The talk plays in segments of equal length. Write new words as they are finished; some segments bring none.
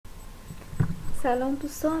سلام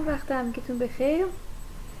دوستان، وقت همگیتون بخیر.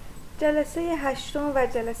 جلسه هشتم و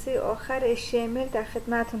جلسه آخر html در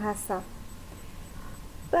خدمتون هستم.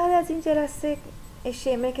 بعد از این جلسه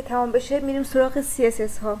html که تمام بشه میریم سراغ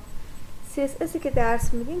css ها. css که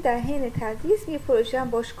درس میدیم در حین تدریس یه پروژه هم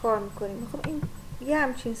باش کار میکنیم. میخوام این یه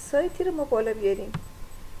همچین سایتی رو ما بالا بیاریم.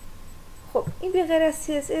 خب این به غیر از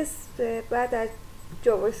css بعد از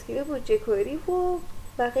javascript و jQuery و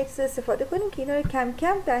بقیه چیز استفاده کنیم که اینا رو کم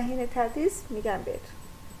کم در حین تدریس میگم بهتون.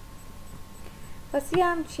 پس یه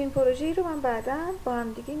همچین پروژه‌ای رو من بعداً با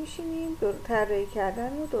هم دیگه میشینیم طراحی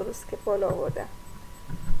کردن و درست که بالا آوردن.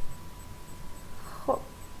 خب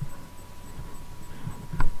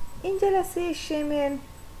این جلسه html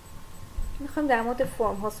میخوام در مورد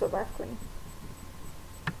فرم ها صحبت کنیم.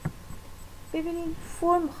 ببینیم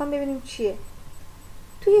فرم میخوام ببینیم چیه.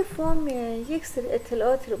 توی فرم یک سری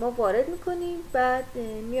اطلاعاتی رو ما وارد میکنیم، بعد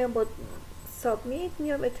میام با سابمیت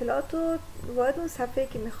میام اطلاعات رو وارد اون صفحه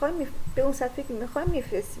که میخوایم به اون صفحه که میخوایم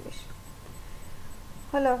میفرستیمش.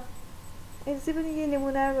 حالا اجازه بدین یه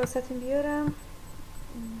نمونه رو واسهتون بیارم.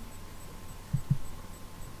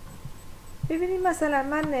 ببینید مثلا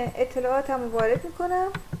من اطلاعاتم رو وارد میکنم،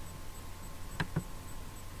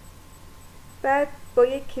 بعد با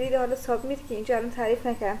یک کلید حالا سابمیت که اینجا الان تعریف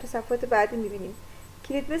نکردم تو صفحات بعدی میبینیم،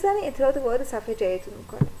 کلید بزنید اطلاعات وارد صفحه جدیدتون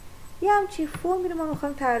میکنه. یه همچین فرمی رو ما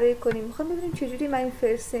میخوایم طراحی کنیم. میخوام ببینیم چجوری من این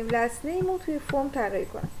فرست نیم لاست نیم رو توی فرم طراحی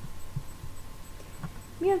کنم.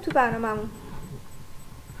 میام تو برنامه‌مون،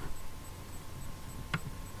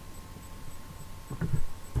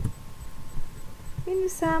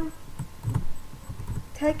 می‌نویسم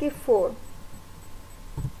تگ فرم.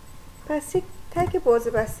 پس یک تگ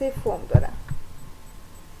بازبسته فرم دارم.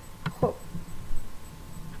 خب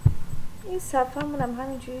این صفحه‌مون هم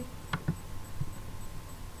همینجوری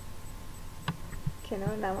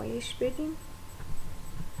کنار نمایش بدیم.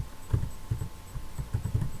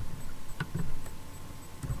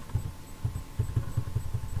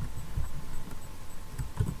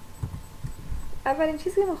 اولین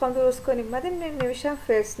چیزی که میخوام درست کنیم نوشتم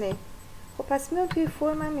فرست نیم. خب پس میام توی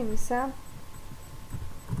فرمم می‌نویسم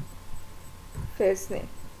فرست نیم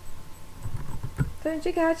تا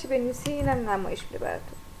اینجا که هرچی بنویسی اینم نمایش میده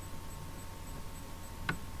براتون.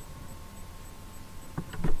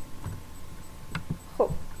 خب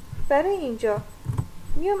برای اینجا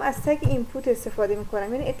میام از تگ اینپوت استفاده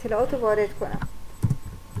میکنم، یعنی اطلاعات رو وارد کنم.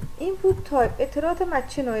 اینپوت تایپ اطلاعاتم از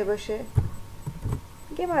چه نوعی باشه؟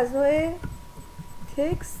 میگم از نوع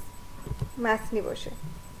تکست متنی باشه.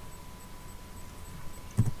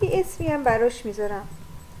 یه اسمی هم براش میذارم،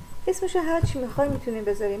 اسمشو هر چی میخوای میتونیم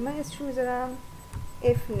بذاریم. من اسمشو میذارم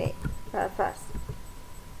اف نیم بر فرض.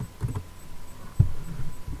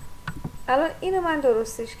 الان اینو من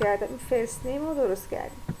درستش کردم، این فرست نیم رو درست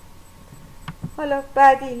کردم. حالا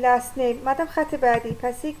بعدی لاست نیم، مدام خط بعدی،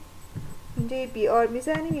 پس یک اینجا یه بی آر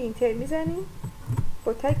میزنیم، یه اینتر میزنیم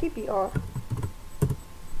با تگ بی آر.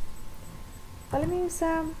 حالا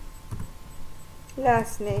می‌نویسم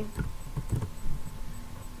لاست نیم،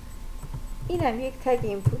 اینم یک تگ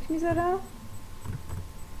اینپوت میذارم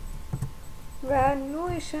و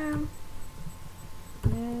نوعشم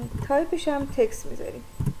تایپشم تکست میذاریم.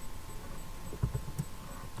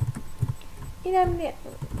 اینم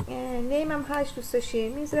نیمم هشت دوست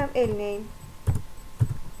داشتیم میذارم ال نیم.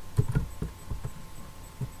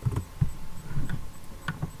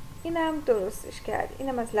 اینم درستش کرد،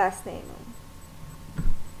 اینم از لاست نیم.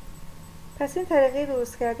 پس این طریقه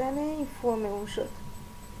درست کردن این فرممون شد.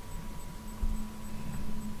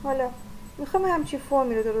 حالا میخوام همچین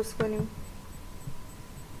فرمی رو درست کنیم.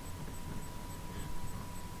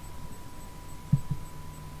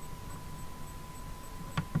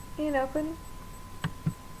 اینا کنیم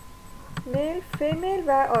میل، فیمیل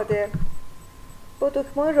و آدر. با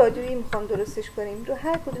دکمه رادیویی میخوام درستش کنیم. رو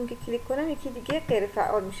هر کدوم که کلیک کنم یکی دیگه غیر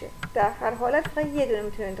فعال میشه. در هر حالت فقط یه دونه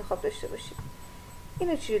میتونه انتخاب داشته باشیم.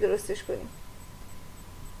 اینو چجوری درستش کنیم؟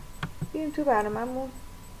 بریم تو برنامه‌مون.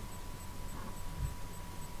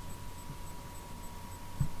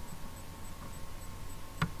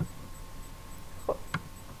 خب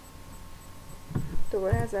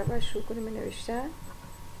دوباره از اول شروع کنیم به نوشتن.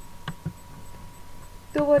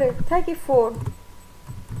 دوباره تگ فرم،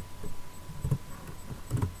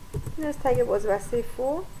 این از تگ بازبسته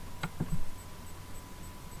فرم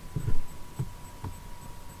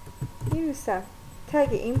می‌نویسم تگ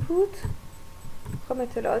اینپوت. خب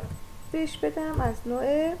اطلاعات بهش بدم از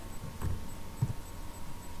نوع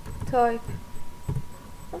تایپ.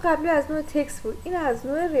 اون قبلی از نوع تکست بود، این از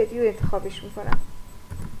نوع رادیو انتخابش میکنم.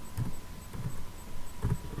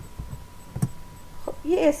 خب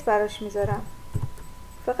یه اسم براش میذارم.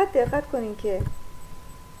 فقط دقت کنین که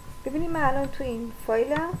ببینید من الان تو این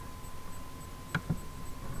فایلم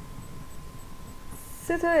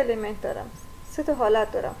 3 تا الیمنت دارم، 3 تا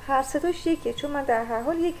حالت دارم، هر 3 تاش یکیه، چون من در هر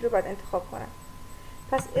حال یکی رو باید انتخاب کنم.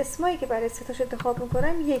 پس اسمایی که برای 3 تاش انتخاب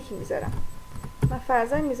میکنم یکی میذارم. من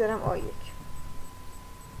فرضاً میذارم آ1.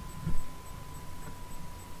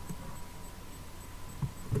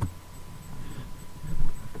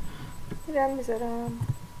 میرم میذارم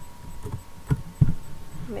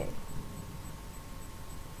میل.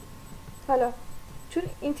 حالا چون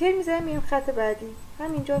اینتر میذارم میرم خط بعدی،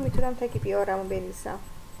 همینجا میتونم تگ بیارم و بنویسم.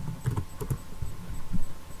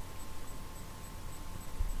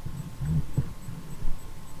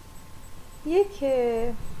 یک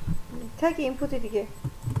تگ اینپوت دیگه،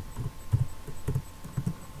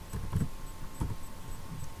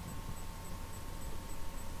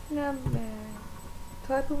 اینم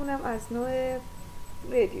تایپمونم از نوع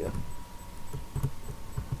رادیو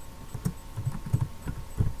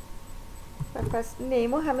و پس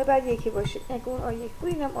نیما همه بعد یکی باشه. اگه اون آ1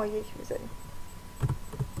 بود اینم آ1 میذاریم.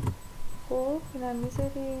 خب اینم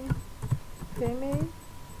میذاریم فیمیل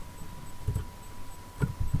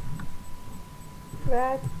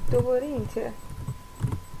و دوباره اینتر.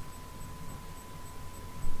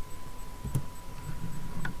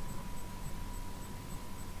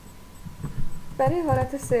 برای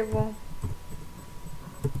حالت سوم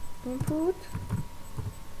اینپوت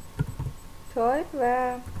تایپ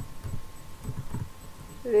و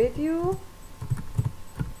رادیو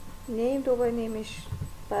نیم، دوباره نیمش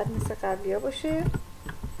بعد مثل قبلی ها باشه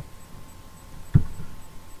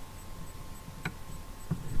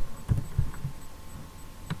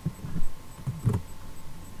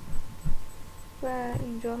و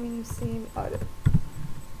اینجا می نویسیم آره.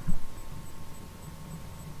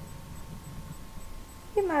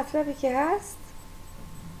 یه مطلبی که هست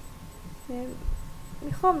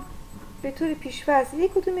میخوام به طور پیش‌فرض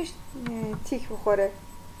یک کدومش تیک بخوره.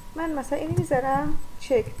 من مثلا اینو میذارم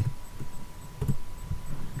چکت،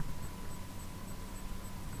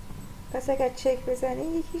 پس اگر چک بزنی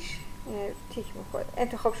یکیش تیک میخوره،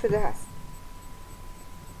 انتخاب شده هست.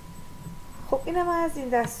 خب اینم از این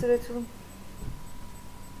دستورتون.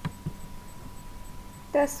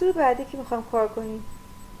 دستور بعدی که میخوام کار کنیم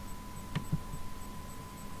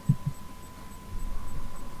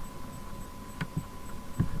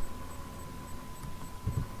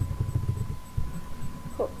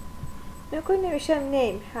نکنید نوشتم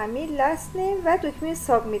نیم همین لاست نیم و دکمه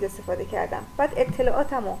سابمیت استفاده کردم. بعد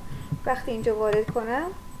اطلاعاتمو وقتی اینجا وارد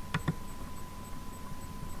کنم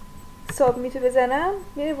سابمیت رو بزنم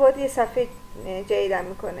میره وارد یه صفحه جدیدم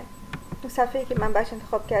میکنه. اون صفحه‌ای که من براش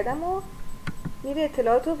انتخاب کردم و میره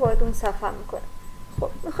اطلاعات رو وارد اون صفحه میکنه. خب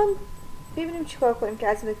میخوام ببینیم چیکار کنیم که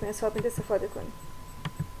از این دکمه سابمیت استفاده کنیم.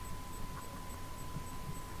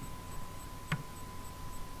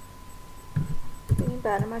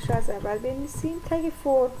 برنامه‌اش رو از اول بنویسیم. تگ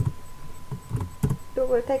فرم،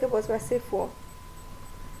 دوباره تگ بازبسته فرم.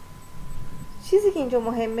 چیزی که اینجا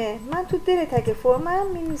مهمه، من تو دل تگ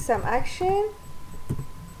فرمم می‌نویسم اکشن،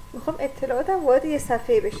 میخوام اطلاعاتم وارد یه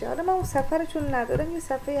صفحه بشه. حالا من اون صفحه رو چون ندارم یه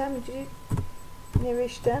صفحه همینجوری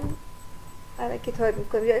نوشتم الکی تایپ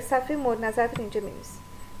می‌کنم، یا صفحه مورد نظر رو اینجا می‌نویسم،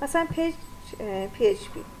 مثلا پیج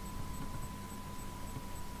PHP.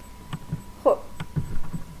 خب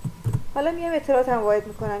حالا میام اطلاعاتم وارد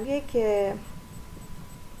میکنم. یک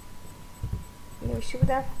نوشته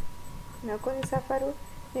بودم نکن این صفحه رو،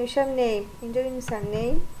 نوشتم نیم، اینجا می‌نویسم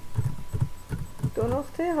نیم دو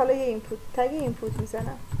نقطه، حالا یه اینپوت، تگ اینپوت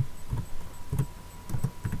میزنم.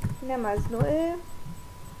 اینم از نوع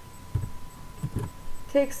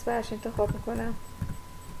تکست براش انتخاب میکنم.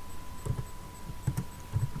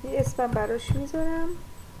 یه اسمم براش میذارم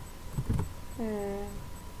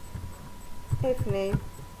اف نیم.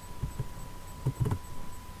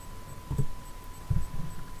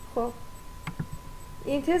 خب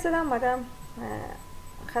اینتر زدم، اومدم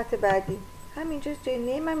خط بعدی. همینجا جای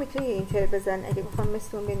نیم من میتونم یه اینتر بزنم. اگه بخوام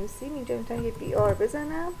مثل اون بنویسیم اینجا میتونم یه بی آر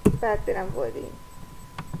بزنم، بعد برم وارد این.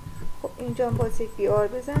 خب اینجا هم باز یک بی آر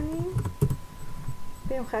بزنیم،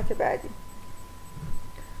 بریم خط بعدی.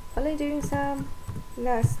 حالا اینجا بنویسم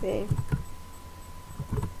لاست نیم،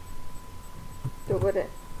 دوباره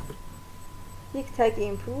یک تگ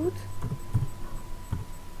اینپوت،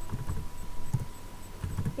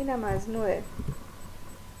 اینم از نوع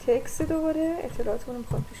تکست، دوباره اطلاعاتمون رو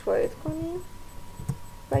میخوام توش وارد کنیم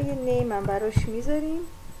و یه نیم هم براش میذاریم.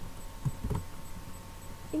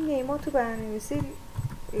 این نیما تو برنامه‌نویسی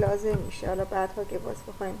لازم میشه، حالا بعدها که باز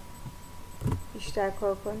بخوایم بیشتر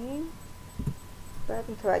کار کنیم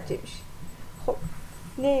بعد متوجه میشیم. خب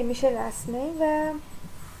نیم میشه لاست نیم و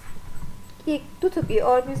یک دو تا بی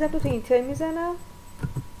آر میزنم، دو تا اینتر میزنم،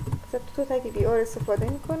 تو تگ بی آر استفاده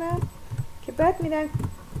میکنم که بعد میرم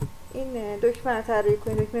این دکمه رو طراحی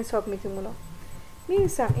کنیم، دکمه سابمیتمون رو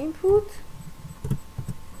می‌نویسم اینپوت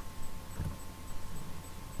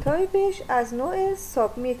تایپش از نوع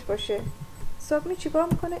سابمیت باشه. سابمیت چیکار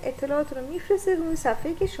میکنه؟ اطلاعات رو میفرسته روی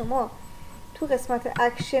صفحه‌ای که شما تو قسمت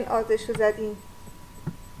اکشن آدرس رو زدین.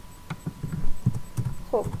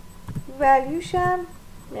 خب ولیوش هم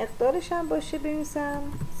مقدارش هم باشه، بنویسم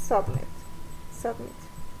سابمیت.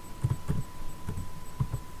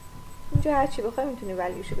 اینجا هر چی بخوای میتونی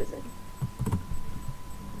ولیوشو بذاری.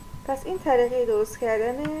 پس این طریقه درست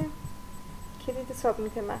کردن کلید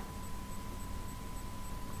سابمیت من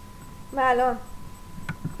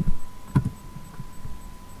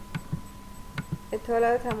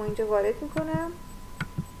اطلاعاتم رو اینجا وارد میکنم.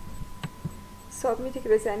 سابمیتی که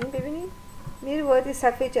بزنیم ببینید میره وارد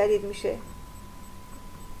صفحه جدید میشه.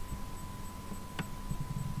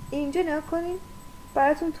 اینجا نگاه کنید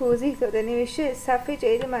براتون توضیح داده، نوشته صفحه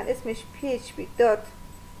جدید من اسمش page.php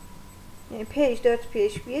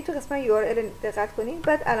تو قسمت URL دقت کنید.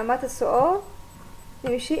 بعد علامت سوال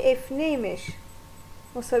نوشته if nameش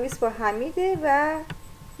مساویس با حمیده و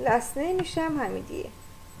last nameش هم حمیدیه.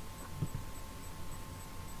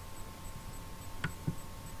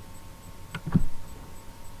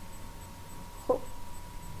 خب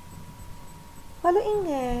حالا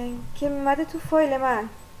این که اومده تو فایل من،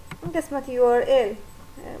 این قسمت URL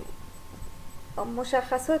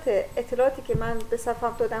مشخصات اطلاعاتی که من به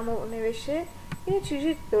صفحه دادم و نوشته، اینو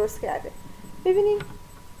چجوری درست کرده. ببینید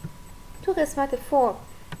تو قسمت فرم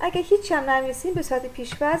اگه هیچ هم ننویسین به صورت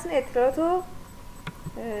پیش‌فرض اطلاعات رو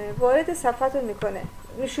وارد صفحه‌تون میکنه،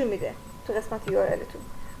 نشون میده تو قسمت URL تون.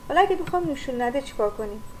 حالا اگه بخوام نشون نده چیکار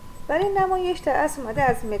کنیم؟ برای نمایش در اصل اومده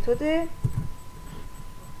از متد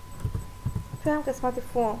تو هم قسمت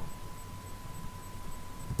فرم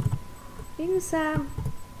می‌نویسم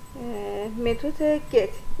متد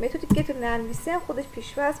get رو ننویسم خودش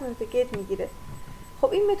پیش‌فرض متد get میگیره.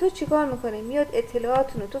 خب این متد چیکار میکنه؟ میاد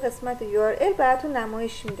اطلاعاتونو تو قسمت URL براتون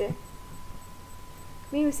نمایش میده.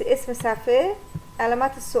 می‌نویسه اسم صفحه،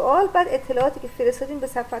 علامت سوال، بعد اطلاعاتی که فرستادین به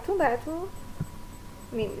صفحتون براتون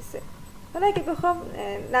می‌نویسه. حالا اگه بخوام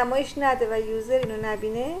نمایش نده و یوزر اینو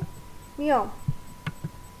نبینه، میام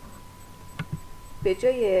به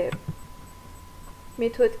جای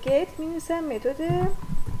متد get می‌نویسم متد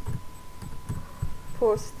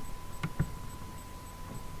پست.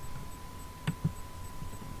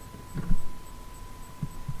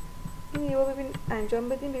 این رو ببینید انجام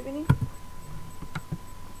بدیم. ببینید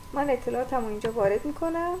من اطلاعاتمو اینجا وارد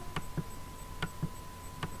میکنم،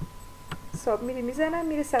 سابمیت میزنم،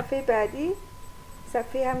 میره صفحه بعدی،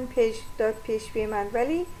 صفحه همین page.php من،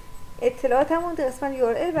 ولی اطلاعاتمو در قسمت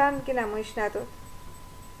URL برام میگه نمایش نداد.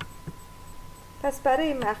 پس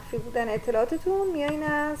برای مخفی بودن اطلاعاتتون میایین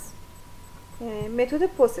از متد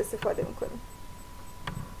پست استفاده میکنیم،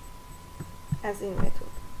 از این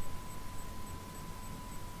متد.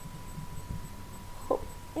 خب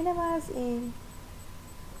اینم از این.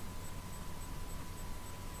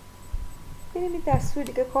 بریم دستور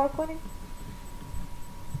دیگه کار کنیم.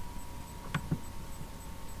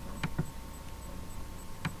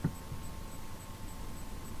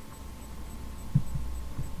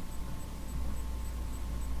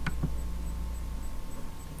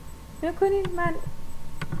 نکنید من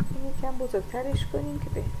این یکم بزرگترش کنیم که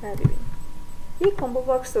بهتر ببینیم. یک کامبو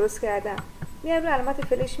باکس درست کردم، میام روی علامت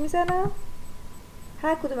فلش میزنم،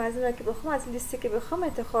 هر کدوم از این را که بخوام از لیستی که بخوام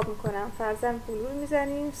انتخاب میکنم. فرضاً بلور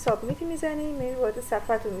میزنیم، سابمیت میزنیم، میریم وارد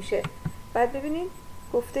صفحتون میشه. بعد ببینید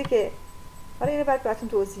گفته که حالا اینو بعد براتون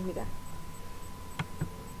توضیح میدم.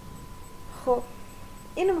 خب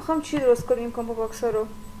اینو میخوام چی درست کنیم؟ این کامبو باکس ها رو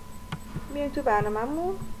میریم تو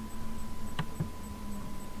برنامه‌مون،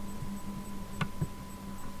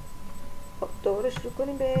 خب دوباره شروع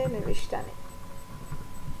کنیم به نوشتن.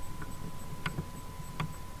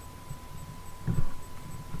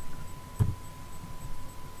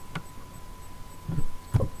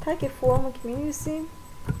 تگ فرم که می‌نویسیم،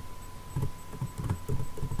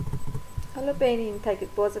 حالا بین این تگ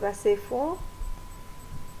باز بسته فرم.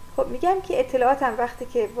 خب میگم که اطلاعاتم وقتی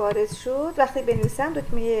که وارد شد، وقتی بنویسم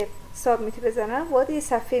دکمه سابمیت بزنم وارد یه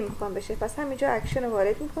صفحه میخوام بشه، پس همینجا اکشن رو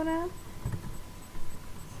وارد میکنم،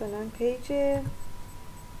 مثلا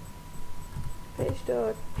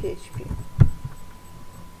page.php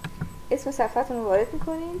اسم صفحتون رو وارد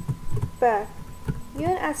میکنین. بعد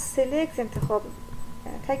میان از سلکت انتخاب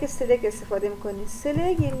تگ سلکت استفاده میکنین.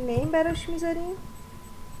 سلکت یه نیم براش میذاریم،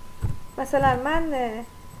 مثلا من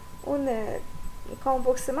اون کامبو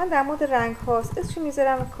باکس من در مورد رنگ هاست، اسمش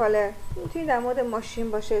میذارم کالر. میتونید در مورد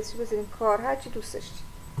ماشین باشه، اسمش بذاریم کار، هر چی دوست داشتید.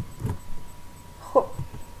 خب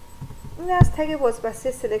این از تگ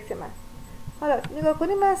بازبسته سلکت من. حالا نگاه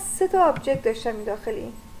کنیم، من 3 تا آبجکت داشتم این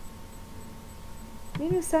داخلی،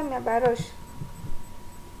 می‌نویسم یا براش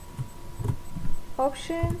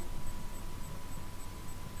آپشن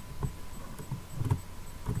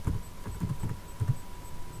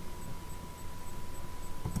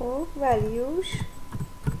خب ولیوش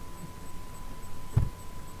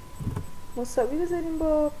مساوی بذاریم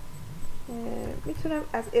با میتونم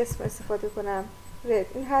از اسم استفاده کنم رد،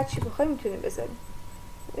 این هر چی بخوای میتونیم بذاریم.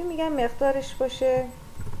 این میگم مقدارش باشه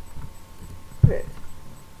رد.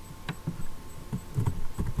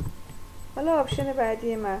 حالا آپشن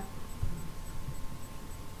بعدی من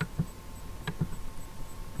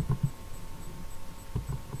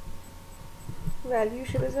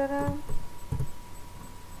ولیوشو بذارم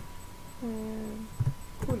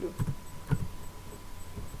بلو،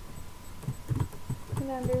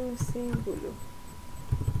 اینم بنویسیم بلو.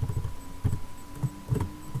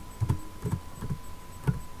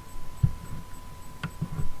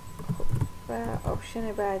 و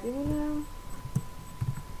آپشن بعدی مونم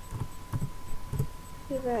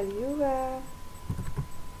یه ولیو و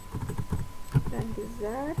رنگ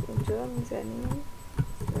زرد اینجا میزنیم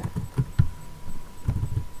زرد.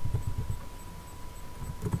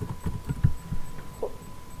 خب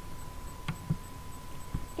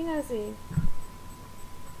این از این.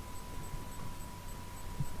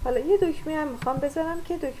 حالا یه دکمه هم میخوام بذارم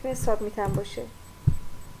که دکمه سابمیتم باشه.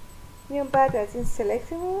 میام بعد از این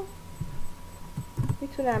سلکتمو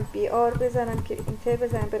میتونم بی آر بزنم که اینتر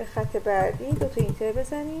بزنم بره خط بعدی، 2 تا اینتر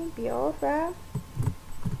بزنیم بی آر و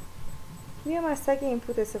میام از تگ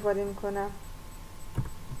اینپوت استفاده میکنم.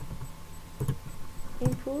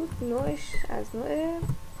 اینپوت نوعش از نوع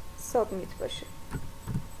سابمیت باشه.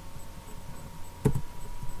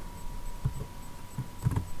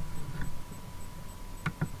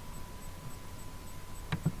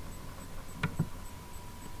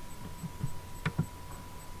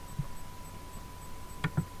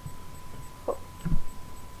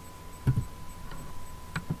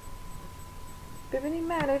 ببینید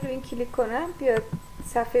من الان روی این کلیک کنم بیاد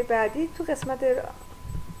صفحه بعدی، تو قسمت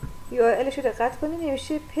URLش رو دقت کنید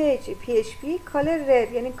نوشته پیج PHP کالر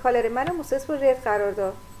رد، یعنی کالر منو مساوی با رد قرار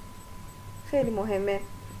داد. خیلی مهمه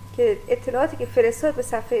که اطلاعاتی که فرستاد به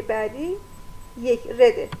صفحه بعدی یک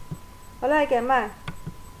رده. حالا اگر من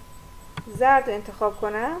زرد رو انتخاب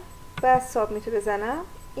کنم بعد سابمیت رو بزنم،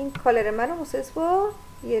 این کالر منو مساوی با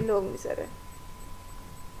یلو میذاره.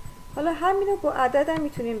 حالا همینو با عدد هم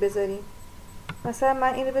میتونیم بذاریم. مثلا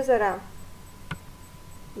من اینو بذارم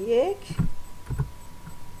 1،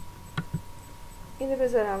 اینو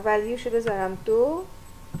بذارم ولیوشو بذارم 2،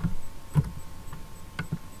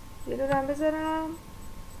 یلو رو هم بذارم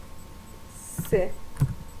 3.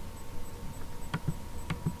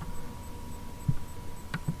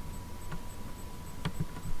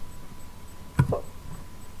 خب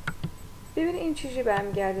ببینید این چیزی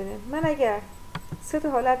برمیگردونه. من اگر 3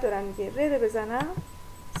 تا حالت دارم دیگه، رد بزنم،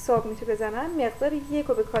 سابمیت بزنم، مقدار 1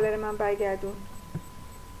 رو به کالر من برگردون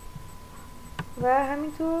و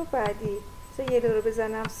همینطور بعدی مثلا یلو رو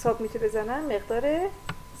بزنم سابمیت بزنم، مقدار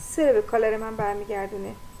 3 رو به کالر من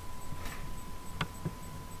برمیگردونه.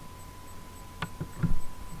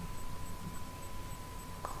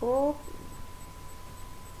 خب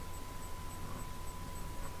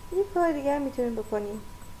یه کار دیگه هم میتونیم بکنیم.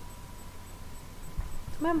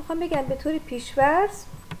 من میخوام بگم به طور پیش‌فرض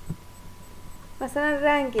مثلا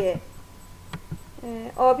رنگ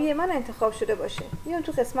آبی من انتخاب شده باشه. میام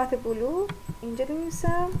تو قسمت بلو اینجا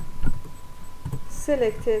بنویسم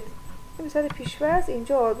selected، به مثال پیش‌فرض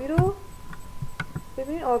اینجا آبی رو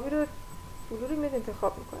ببینید، آبی رو بلو رو میاد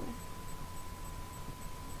انتخاب میکنه.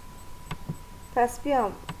 پس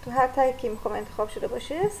بیام تو هر تگی که میخوام انتخاب شده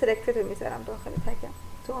باشه selected رو میذارم داخل تگم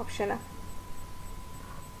تو آپشنم.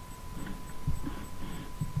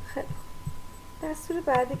 خیلی دستور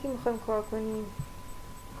بعدی که میخوایم کار کنیم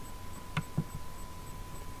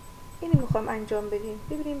اینو میخوام انجام بدیم.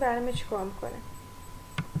 ببینیم برنامه چی کار میکنه.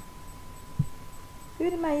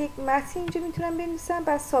 ببینید من یک متن اینجا میتونم بنویسم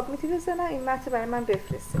بعد سابمیت بزنم، این متن برای من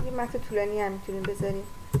بفرسته. یه متن طولانی هم میتونیم بذاریم.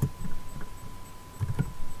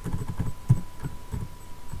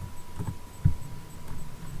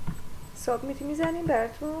 سابمیت میزنیم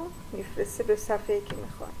براتون میفرسته به صفحه‌ای که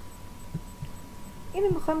میخوام.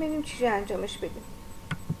 اینو میخوام ببینیم چیزی انجامش بدیم.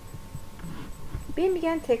 به این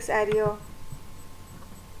میگن تکست اریا.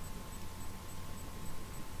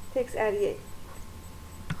 تکست اریا.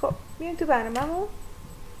 خب میایم تو برنامه‌مون،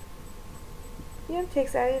 میایم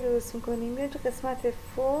تکست اریا درست میکنیم. میایم تو قسمت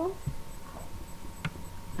فرم،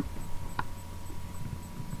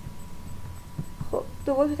 خب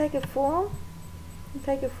دوباره تو تگ فرم این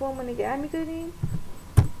تگ فرم رو نگه میداریم،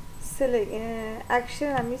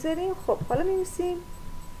 اکشن هم میذاریم. خب حالا می‌نویسیم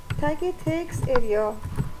تگ تکست اریا.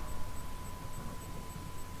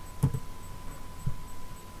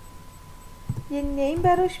 یه نیم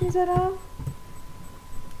براش میذارم،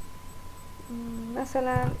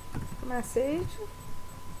 مثلا مسیج.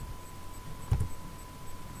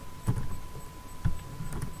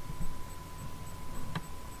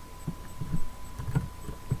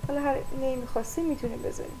 حالا هر نیم خاصی میتونیم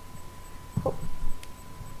بذاریم. خب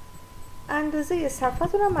اندازه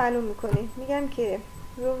صفحتون رو معلوم میکنیم. میگم که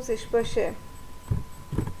روزش باشه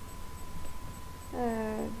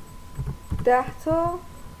 10 تا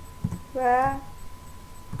و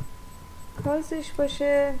کالزش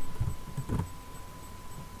باشه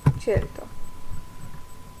 40 تا.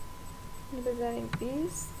 بزنیم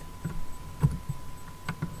 20.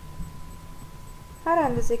 هر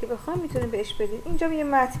اندازه که بخوایم میتونیم بهش بدیم. اینجا یه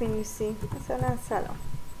متن می‌نویسیم، مثلا سلام.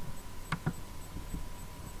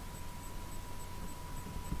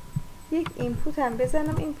 یک اینپوت هم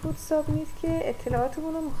بزنم، اینپوت سابمیت، که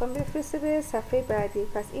اطلاعاتمون رو میخوام بفرسته به صفحه بعدی.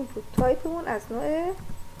 پس اینپوت تایپمون از نوع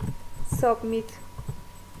سابمیت.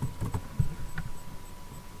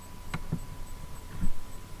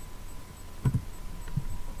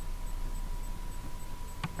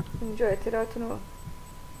 اینجا اطلاعاتون رو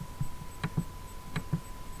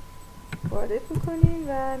وارد میکنیم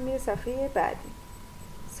و میره صفحه بعدی.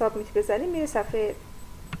 سابمیت بزنیم میره صفحه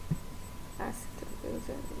اصل.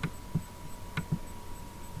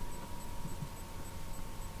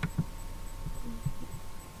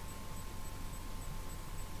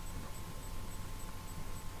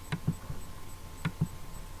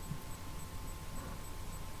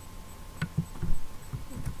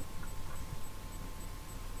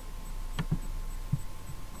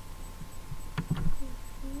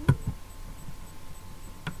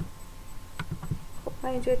 من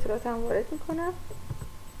اینجا اطلاعاتم وارد میکنم.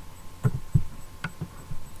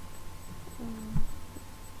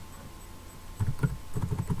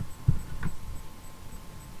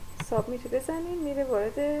 سابمیت بزنیم میره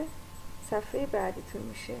وارد صفحه بعدیتون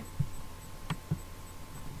میشه.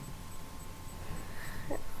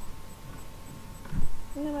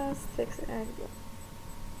 اینم از تکست اریا.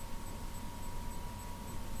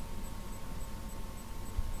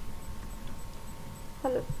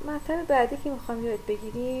 حالا مطلب بعدی که میخوام یاد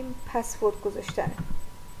بگیریم پسورد گذاشتنه.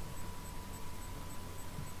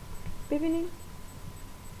 ببینیم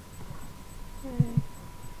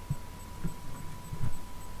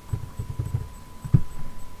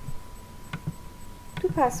تو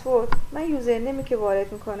پسورد من یوزرنیمی که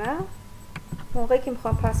وارد میکنم، موقعی که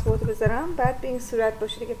میخوام پسورد بذارم بعد به این صورت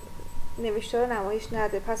باشه که نوشته رو نمایش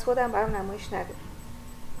نده، پسوردم برام نمایش نده.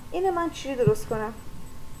 اینو من چجوری درست کنم؟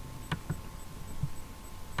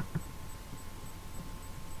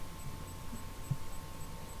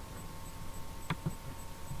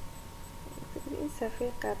 این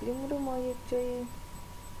صفحه قبلیمون رو ما یک جای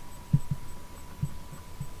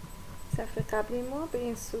صفحه قبلی ما به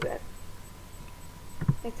این صورت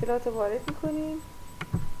اطلاعات وارد میکنیم.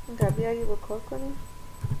 این قبلی رو با کار کنیم.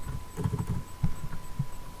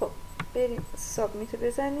 خب بریم سابمیت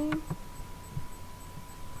بزنیم.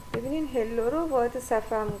 ببینین هلو رو وارد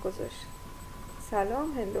صفحه همون گذاشت.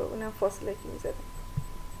 سلام هلو، اونم فاصله که میزدم.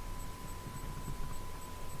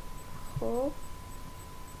 خب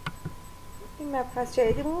این مبحث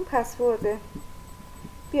جدیدمون پسورده.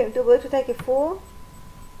 بیایم دوباره تو تگ فرم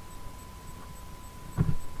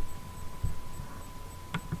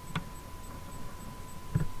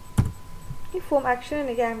این فرم اکشن رو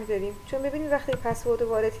نگه میداریم، چون ببینید وقتی پسورد رو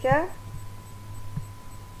وارد کرد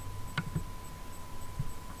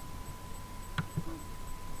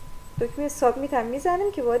دکمه سابمیت هم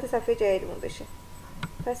میزنیم که وارد صفحه جدیدمون بشه.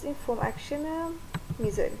 پس این فرم اکشن هم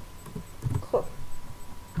میذاریم. خب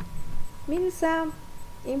می‌نویسم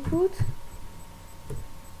اینپوت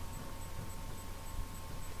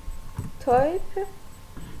تایپ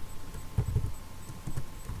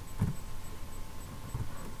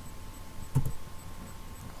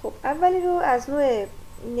خب اولی رو از نوع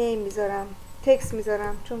نیم میذارم، تکست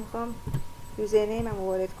میذارم، چون میخوام یوزر نیم هم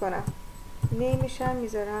وارد کنم. نیمش هم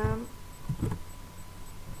میذارم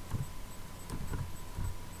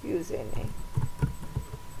یوزر نیم.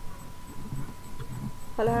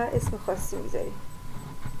 حالا هر اسم خاصی میذاریم.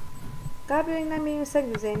 قبل اینم می‌نویسم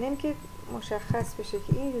یوزر نیم که مشخص بشه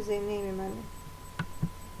که این یوزر نیم منه.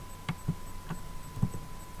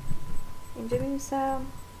 اینجا می‌نویسم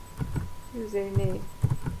یوزر نیم.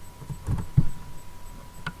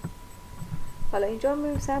 حالا اینجا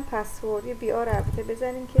می‌نویسم پسورد. یه بی آر البته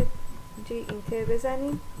بزنیم که اینجا اینتر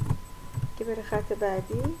بزنیم که بره خط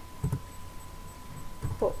بعدی.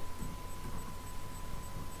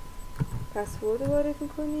 پسورد وارد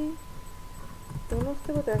میکنیم، دو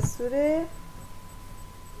نقطه با دستور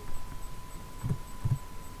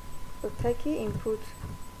با تک اینپوت.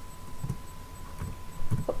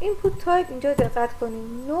 خب اینپوت تایپ اینجا دقت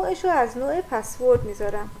کنیم نوعش رو از نوع پسورد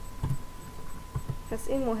میذارم، پس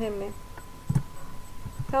این مهمه.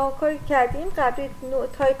 تا کاری کردیم قبلی نوع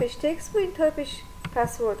تایپش تکست بود، این تایپش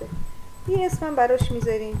پسورده. یه اسمم براش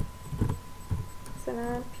میذاریم،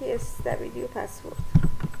 مثلا PSW پسورد.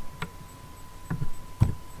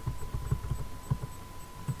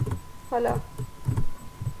 حالا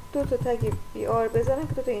دو تا تگ BR بزنم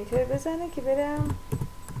که دو تا اینتر بزنه که برم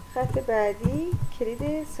خط بعدی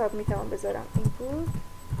کلید سابمیت هم بذارم. اینپوت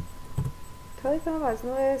تایپ هم از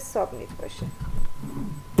نوع سابمیت باشه.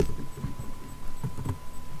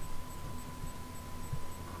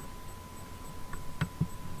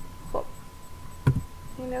 خب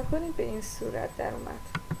اینا کنید به این صورت در اومد.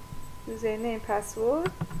 یوزرنیم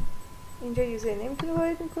پسورد، اینجا یوزرنیمتون رو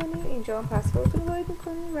وارد میکنیم، اینجا هم پسوردتون رو وارد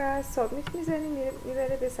میکنیم و سابمیت میزنیم،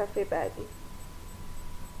 میبره به صفحه بعدی.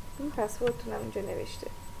 این پسوردتون هم اینجا نوشته.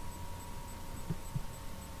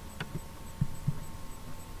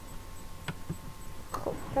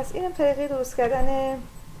 خب پس اینم طریقه درست کردن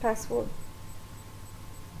پسورد.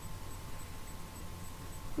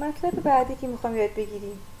 مطلب بعدی که میخوام یاد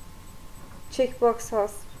بگیریم چک باکس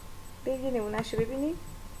هاست. بگی نمونه‌شو ببینیم.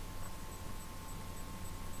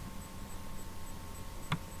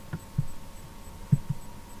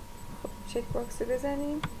 چک باکس رو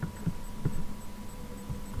بزنیم،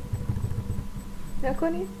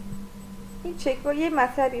 نکنید این چک باکس یه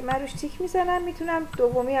مطلبی من روش تیک میزنم، میتونم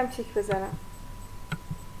دومی هم تیک بزنم.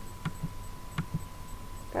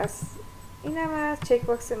 پس اینم از چک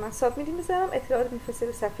باکس من. سابمیت میزنم، اطلاعات میفرسته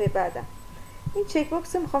به صفحه بعدم. این چک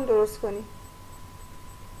باکس رو میخوام درست کنیم.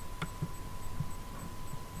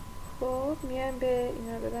 خب میایم به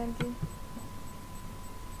اینا رو ببندیم.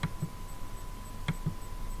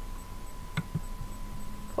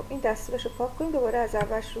 خب این دستورش رو پاک کنیم، دوباره از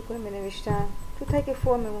اول شروع کنیم به نوشتن تو تگ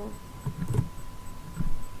فرممون.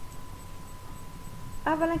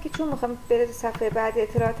 اولا که چون میخوام بره تو صفحه بعد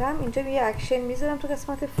اطلاعاتم، اینجا یه اکشن میذارم تو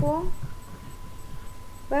قسمت فرم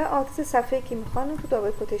و آدرس صفحه که میخوانم تو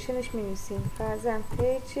دابل کوتیشنش مینویسیم، فرضاً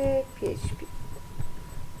پیج PHP.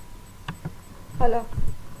 حالا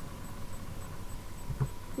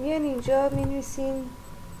میان اینجا مینویسیم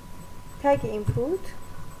تگ اینپوت،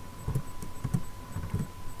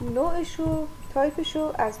 نوعشو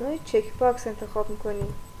تایپشو از نوع چک باکس انتخاب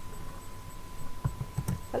میکنیم.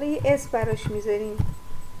 حالا یه اسم براش میذاریم،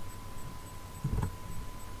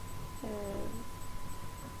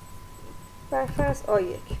 برفرض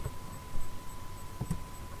A1.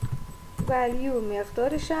 ولیو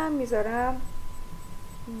مقدارشم میذارم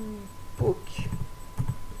بوک.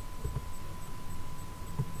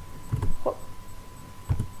 خب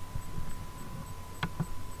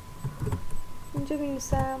اینجا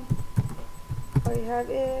می‌نویسم I have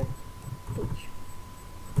a book.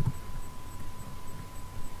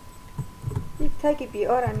 یک تگ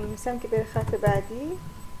BR هم می‌نویسم که بره خط بعدی.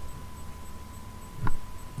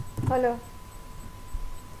 حالا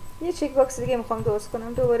یه چک باکس دیگه میخوام درست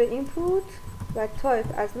کنم، دوباره اینپوت و تایپ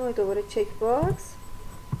از نوع دوباره چک باکس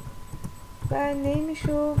و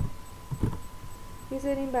نیمشو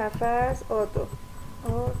میذاریم برفرض A2.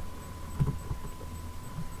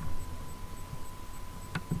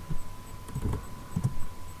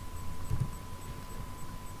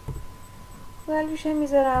 ولیوش هم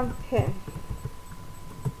میذارم پن.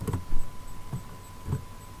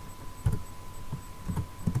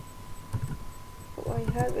 I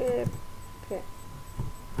have a pen.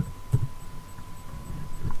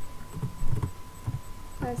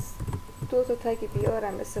 از دو تا تگ بیار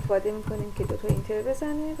هم استفاده میکنیم که دو تا اینتر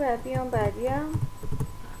بزنه و بیام بعدی هم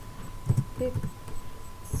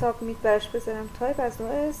سابمیت براش بذارم، تایپ از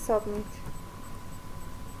نوع سابمیت.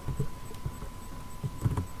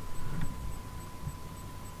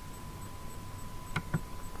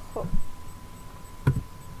 خب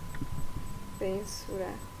به این صورت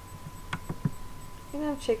این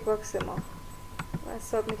هم چک باکس ما و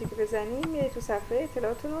سابمیتی که بزنیم میره تو صفحه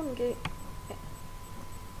اطلاعاتون رو میگه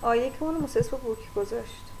آیه که اونو مسلس با بوک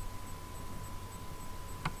گذاشت.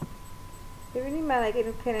 ببینیم من اگر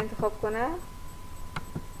این پن انتخاب کنم،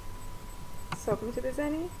 سابمیت رو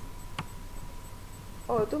بزنیم،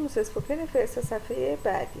 A2 مسلس با پن فرست صفحه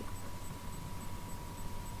بعدی.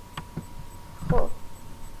 خب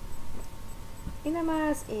اینم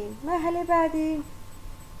از این. مرحله بعدی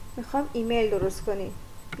میخوام ایمیل درست کنیم.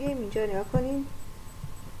 بیایم اینجا نگاه کنیم.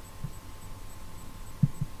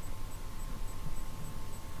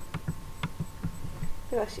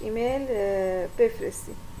 ایمیل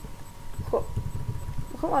بفرستیم. خب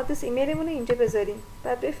میخوام آدرس ایمیلمون رو اینجا بذاریم،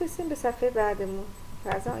 بعد بفرستیم به صفحه بعدمون.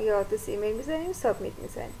 مثلا یه آدرس ایمیل میذاریم، سابمیت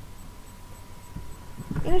میزنیم.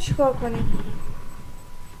 اینو چیکار کنیم؟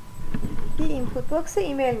 یه اینپوت باکس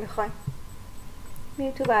ایمیل میخوایم.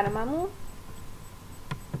 میریم تو برنامه‌مون.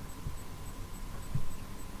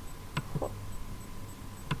 خب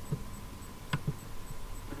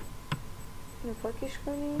اینو پاکش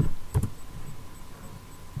کنیم.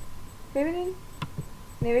 ببینین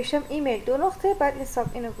نوشتم ایمیل 2 نقطه، بعد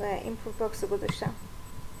اینو اینپوت باکس رو گذاشتم.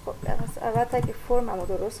 خب اول تگ فرممو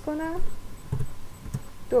درست کنم.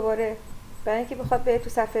 دوباره برای اینکه بخواد بره تو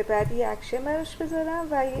صفحه بعدی یه اکشن براش بذارم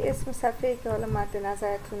و یه اسم صفحه‌ای که حالا مد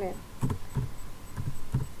نظرتونه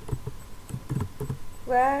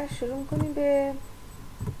و شروع می‌کنیم به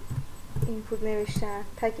اینپوت نوشتن.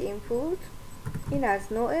 تگ اینپوت این از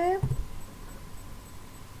نوع،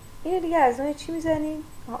 اینو دیگه از نوع چی میزنیم؟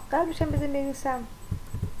 قبلش هم بذاریم بنویسم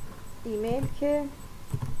ایمیل که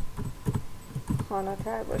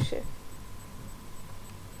خاناتر باشه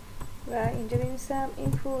و اینجا بنویسم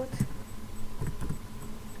اینپوت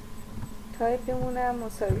تایپمونم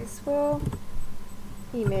مساوی است با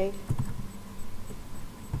ایمیل.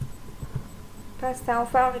 پس تمام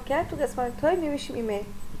فرق کرد. تو قسمت تایپ نوشیم ایمیل،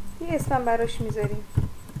 یه اسمم براش میذاریم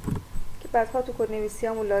که بعدها تو کد نویسی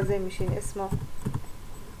همون لازم میشین اسما.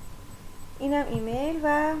 اینم ایمیل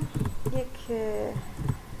و یک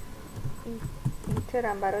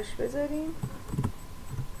اینترم براش بذاریم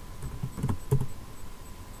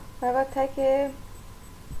و بعد تک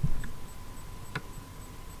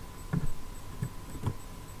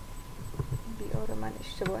بیار من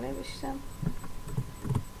اشتباه نوشتم.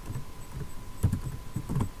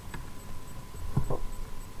 خب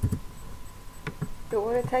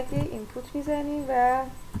دوباره تگ اینپوت میزنیم و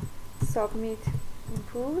سابمیت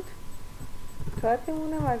اینپوت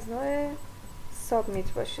تایپمونم از نوع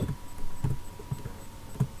سابمیت باشه.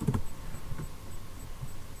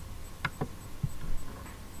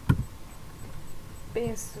 به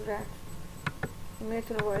این صورت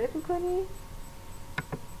ایمیلتون رو وارد میکنی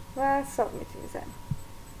و سابمیت میزنی.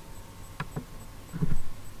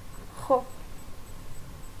 خب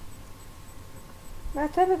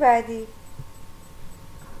مطلب بعدی،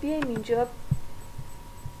 بیایم اینجا.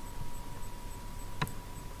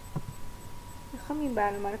 میخوام این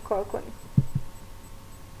برنامه رو کار کنیم.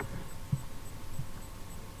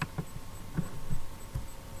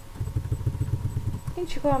 این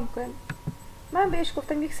چیکار میکنه؟ من بهش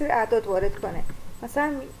گفتم یک سری اعداد وارد کنه.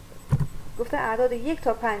 مثلا گفتم اعداد 1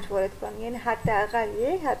 تا 5 وارد کنه، یعنی حداقل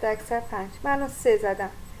 1 حد اکثر 5. من الان 3 زدم،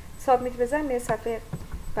 سابمیت بزنم میره صفحه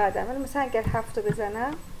بعدم. ولی مثلا اگر 7 رو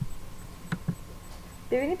بزنم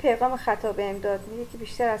ببینید پیغام خطا بهم داد، میگه که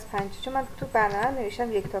بیشتر از 5، چون من تو برنامه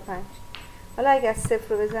نوشتم 1 تا 5. حالا اگر 0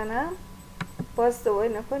 رو بزنم باز دوباره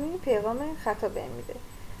نکنیم پیغام خطا بهم میده.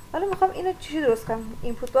 حالا میخوام اینو چی درست کنم؟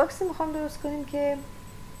 اینپوت باکسی میخوام درست کنیم که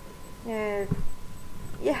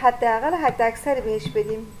یه حداقل حد اکثری بهش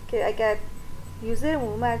بدیم که اگر یوزرمون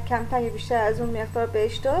اومد کمتر یا بیشتر از اون مقدار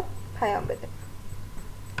بهش داد پیام بده.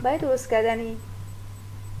 برای درست کردن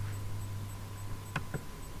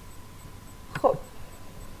خب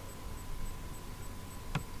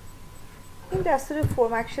این دستور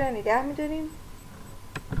فرم اکشن رو نگه می‌داریم.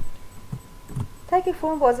 تگ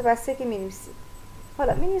فرم باز بسته که می‌نویسیم.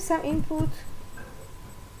 حالا می‌نویسم اینپوت،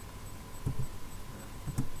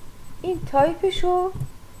 این تایپشو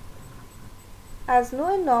از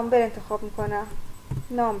نوع نامبر انتخاب میکنم.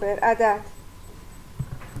 نامبر عدد.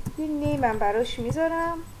 یه نیمم براش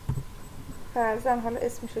میذارم، فرضاً حالا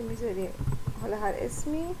اسمشو میذاریم، حالا هر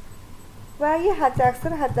اسمی، و یه حد اکثر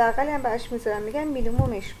حداقلی هم براش میذارم. میگم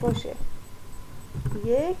مینیمومش باشه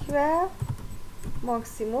 1 و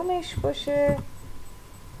ماکسیمومش باشه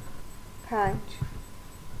 5.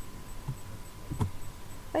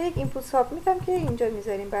 و یک اینپوت سابمیت هم که اینجا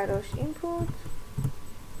میذاریم براش. اینپوت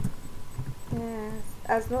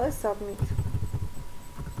از نوع سابمیت،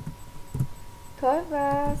 تایپ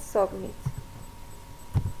و سابمیت.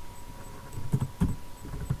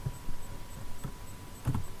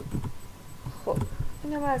 خب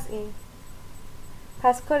اینم از این.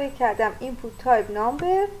 پس کاری کردم اینپوت تایپ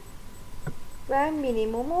نامبر و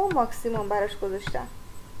مینیموم و ماکسیموم براش گذاشتم.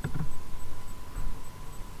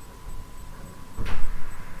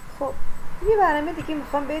 خب یه برنامه دیگه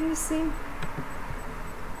میخوام بنویسیم.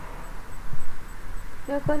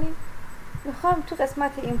 نگاه کنیم. میخوام تو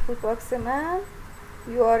قسمت اینپوت باکس من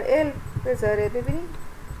URL بذاره. ببینیم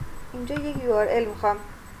اینجا یک URL میخوام،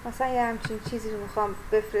 مثلا یه همچین چیزی رو میخوام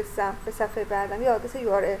بفرستم به صفحه بعدم، یه آدرس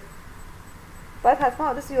URL. باید حتما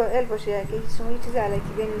آدرس URL باشه. اگه شما یه چیز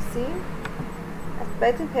علکی بنویسین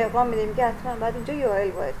بهتون پیغام میده، میگه حتما باید اینجا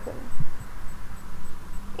URL وارد کنیم.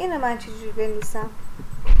 اینو من چجوری بنویسم؟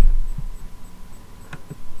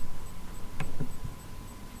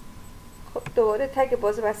 خب دوباره تگ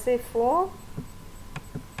بازبسته فرم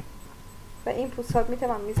و اینپوت سابمیت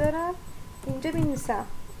هم میذارم. اینجا بنویسم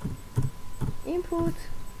اینپوت،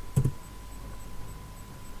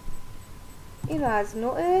 اینو از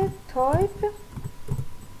نوع تایپ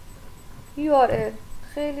URL.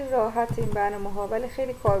 خیلی راحت این برنامه ها ولی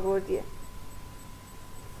خیلی کاربردیه.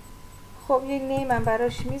 خب یک نیم من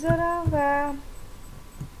براش میذارم و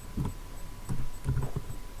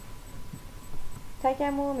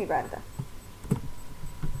تگم رو میبندم.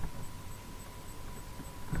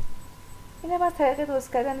 این هم از طریق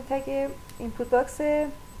درست کردن تگ اینپوت باکس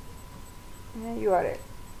URL.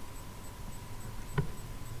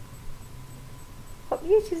 خب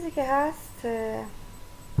یه چیزی که هست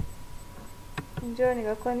اینجا رو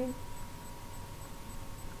نگاه کنید.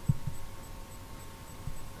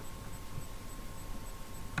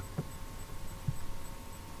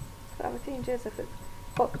 البته اینجا اضافه.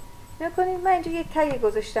 خب نگاه کنید، من اینجا یک تگ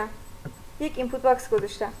گذاشتم، یک اینپوت باکس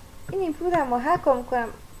گذاشتم. این اینپوت هم هر کار میکنم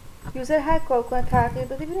یوزر هر کار کنه تغییر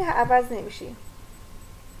بده ببینید عوض نمیشه.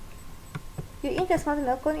 یا این قسمت رو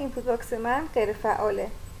نگاه کنید، اینپوت باکس من غیر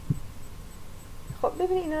فعاله. خب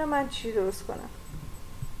ببینید اینا رو من چی درست کنم.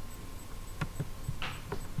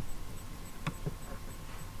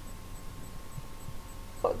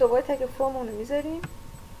 خب دوباره تگ فرم رو میذاریم.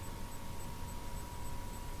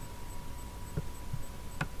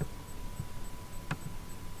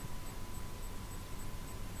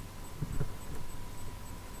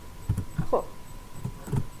 خب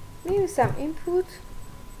می‌نویسم اینپوت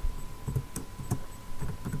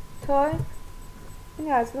تایپ،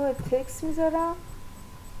 این از نوع تکست میذارم،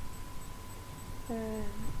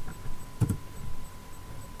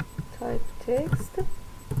 تایپ تکست،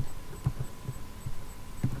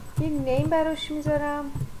 یک نیم براش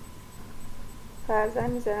میذارم، فرضاً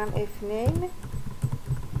میذارم اف نیم،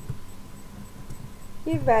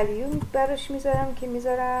 یه ولیو براش میذارم که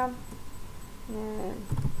میذارم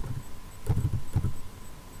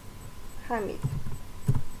حمید.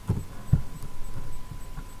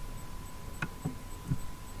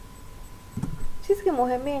 چیزی که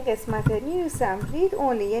مهمه این قسمته می‌نویسم read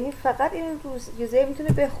only، یعنی فقط این یوزر میتونه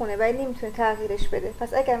بخونه ولی نمیتونه تغییرش بده.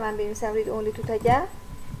 پس اگر من بنویسم read only تو تگم،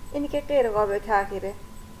 اینی که غیر قابل تغییره.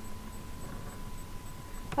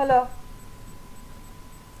 حالا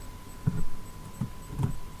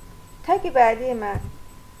تگ بعدی من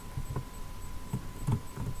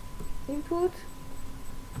input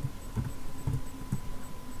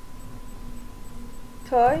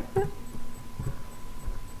type،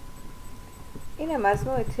 اینم از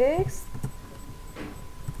نوع تکست،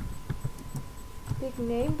 یک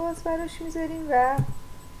نیم باز براش میذاریم و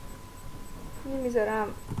این میذارم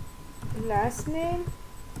last name،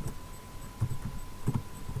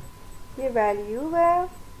 یه ولیو و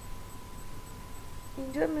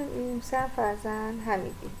اینجا می‌نویسم فرضاً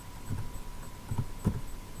حمیدی.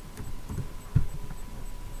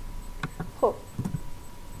 خب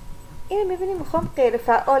اینو می‌بینیم میخوام غیر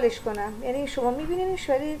فعالش کنم، یعنی شما می‌بینیدش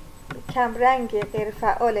ولی کم رنگ غیر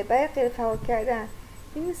فعاله. برای غیر فعال کردن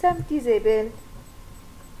می‌نویسم دیزیبل.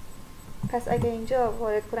 پس اگه اینجا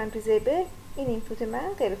وارد کنم دیزیبل، این اینپوت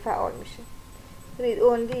من غیر فعال میشه. رید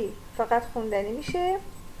اونلی فقط خوندنی میشه،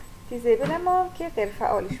 دیزیبل هم که غیر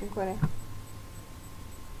فعالش میکنه.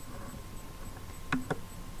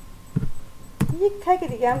 یک تگ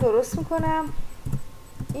دیگه هم درست میکنم،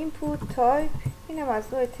 اینپوت تایپ، اینم از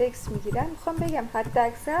نوع تکست میگیرم. میخوام بگم حد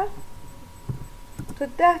اکثر تو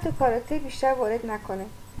 10 تا کاراکتر بیشتر وارد نکنه.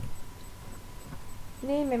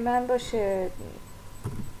 نیم من باشه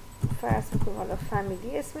فرض میکنم حالا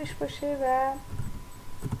فامیلی اسمش باشه و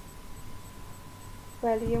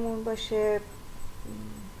ولیمون باشه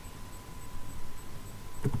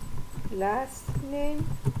last name.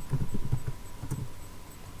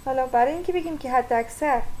 حالا برای اینکه بگیم که حد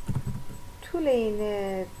اکثر طول این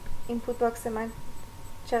اینپوت باکس من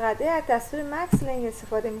چقدره، از دستور مکس لنگ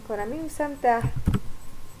استفاده میکنم. می‌نویسم 10،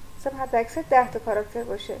 مثلا حد اکثر 10 تا کاراکتر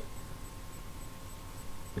باشه.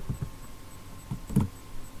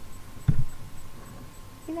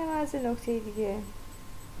 اینم از نکته دیگه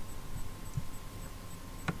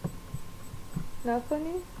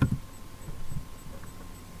نکنیم.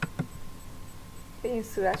 به این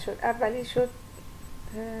صورت شد. اولی شد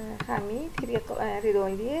حمید که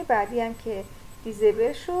ریدونلیه، بعدی هم که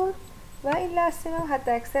دیزیبل شد و این لستیم هم حد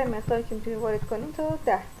اکثر مقداری که میتونیم وارد کنیم تا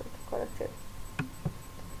 10 تا کاراکتر.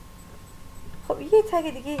 خب یه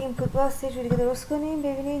تگ دیگه اینپوت باکس یه جوری که درست کنیم.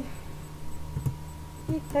 ببینید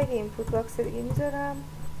یک تگ اینپوت باکس دیگه میذارم،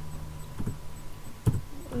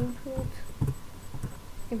 اینپوت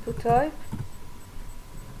اینپوت تایپ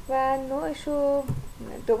و نوعشو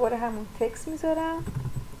دوباره همون تکست میذارم،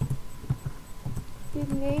 یه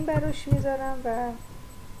نیم براش میذارم و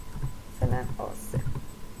مثلا آسه،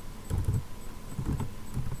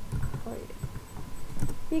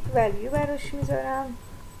 یک ولیو براش میذارم،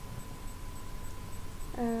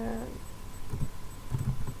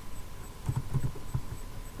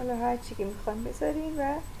 حالا هر چی که میخوام بذاریم.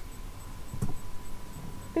 و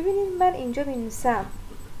ببینید من اینجا مینویسم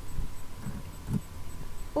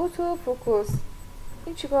اوتو فوکوس،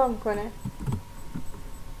 این چیکار میکنه؟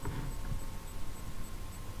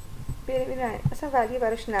 ببینید اصلا ولیو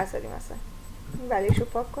براش نذاریم، اصلا این ولیوشو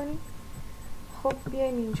پاک کنیم. خب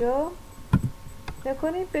بیایم اینجا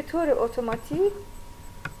نکنیم به طور اتوماتیک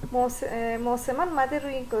موسمان اومده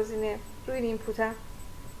روی این گزینه، روی این اینپوتم.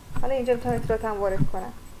 حالا اینجا میتونم اطلاعاتم وارد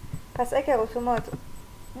کنم. پس اگر اتومات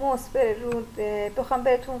موس بره رو بخوام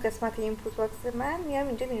بره تو اون قسمت اینپوت باکس من، میام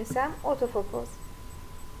اینجا مینویسم اوتو فوکوس.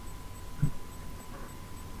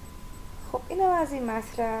 خب اینم از این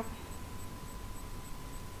مطلب.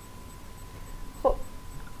 خب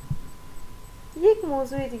یک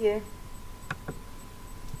موضوع دیگه،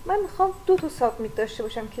 من میخوام دو تا سابمیت داشته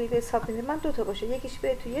باشم، کلید سابمیت من دو تا باشه، یکیش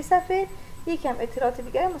بره تو یه صفحه، یکم اطلاعات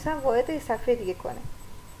دیگه مثلا وارد یه صفحه دیگه کنه.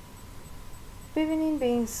 ببینین به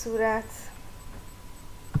این صورت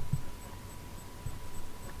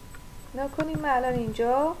نکنیم من الان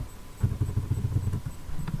اینجا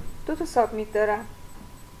دو تا سابمیت دارم.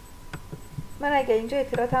 من اگر اینجا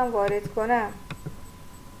اطلاعاتم وارد کنم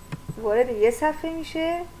وارد یه صفحه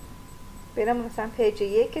میشه، برم مثلا پیج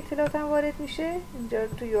 1 اطلاعاتم وارد میشه، اینجا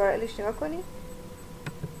تو URLش نگاه کنید.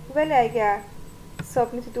 ولی اگر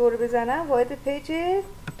سابمیت 2 رو بزنم وارد پیج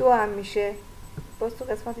 2 هم میشه، باز تو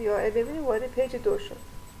قسمت URL ببینید وارد پیج 2 شد.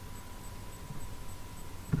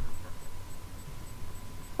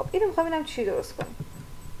 خب اینو میخوام ببینم چی درست کنیم.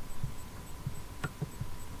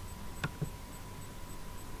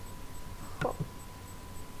 خب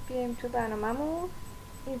بیایم تو برنامه‌مون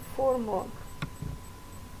این فرمو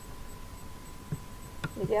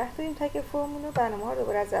نگه داریم، تگ فرمون رو برنامه ها رو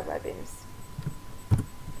دوباره از اول بنویسیم.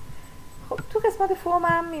 خب تو قسمت فرم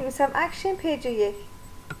هم می‌نویسم اکشن پیج 1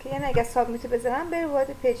 که یعنی اگه سابمیت بزنم بره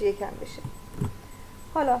وارد پیج 1 هم بشه.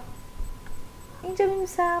 حالا اینجا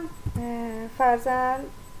می‌نویسم فرضاً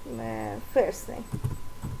فرست نیم،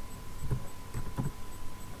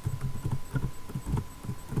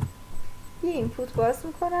 یه اینپوت باز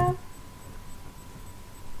میکنم.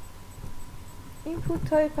 اینپوت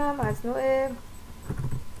تایپ هم از نوع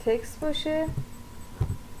تکست باشه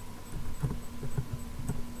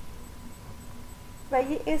و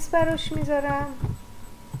یه اسم براش میذارم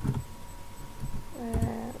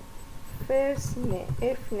فرست نیم،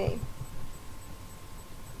 اف نیم.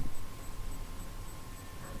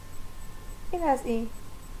 این از این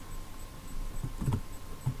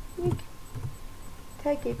یک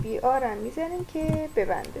تگ بی آر هم میزنیم که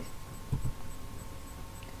ببنده.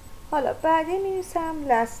 حالا بعدی می‌نویسم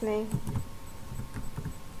لاست نیم،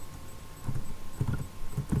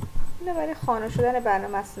 اینو برای خانه شدن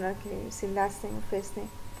برنامه اصلا که می‌نویسیم لاست نیم و فرست نیم.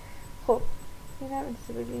 خب این هم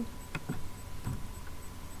اجازه بدیم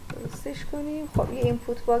درستش کنیم. خب یه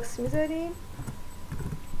اینپوت باکس میذاریم،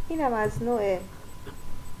 این هم از نوع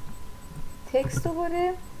تکست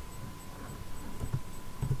دوباره.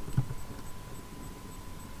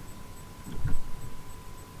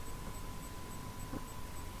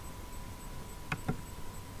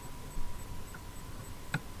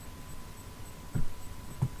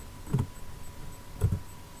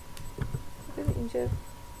 اینجا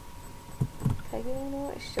تگمون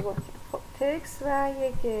رو اشتباه کردم. خب تکست و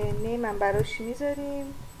یک نیم هم براش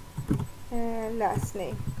میذاریم لاست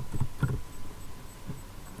نیم.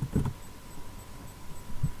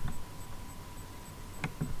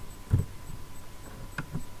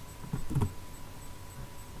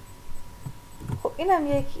 خب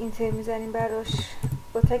اینم یک اینتر میزنیم براش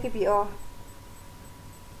با تگ بی آر.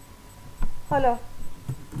 حالا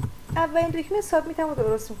اولین دکمه سابمیتم رو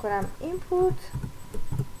درست میکنم، اینپوت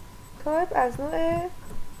تایپ از نوع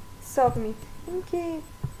سابمیت، این که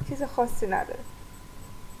چیز خاصی نداره.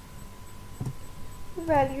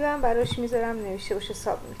 ولیو هم براش میذارم نوشته باشه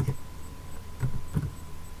سابمیت.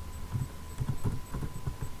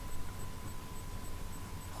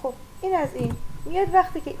 خب این از این میاد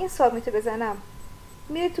وقتی که این سابمیت بزنم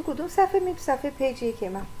میره تو کدوم صفحه؟ میره تو صفحه پیج 1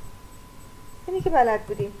 من. اینی که بلد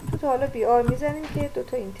بودیم. تو تا حالا بی آر میزنیم که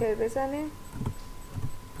دوتا اینتر بزنه.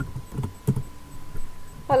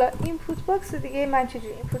 حالا اینپوت باکس دیگه من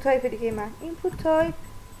چجوری؟ اینپوت تایپ دیگه من اینپوت تایپ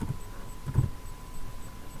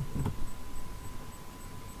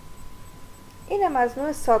اینم از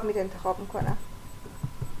نوع سابمیت انتخاب میکنم.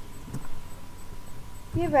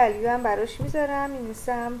 یه ولیو هم براش میذارم،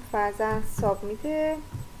 می‌نویسم فرضاً سابمیت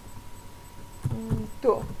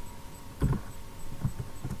 2.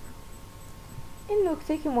 این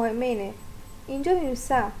نکته که مهمه اینه، اینجا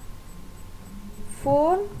می‌نویسم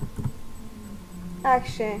فرم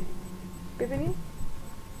اکشن. ببینید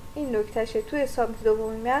این نکتهشه. توی سابمیت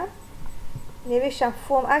دومی من نوشتم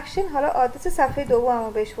فرم اکشن، حالا آدرس صفحه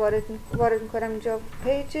دومو بهش وارد میکنم اینجا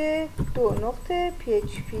پیج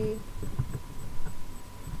 2.php.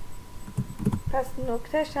 پس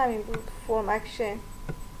نکتهش همین بود، فرم اکشن.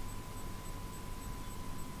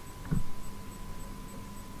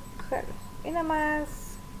 خیلی خوب، اینم از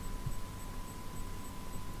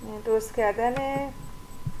درست کردن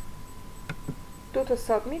 2 تا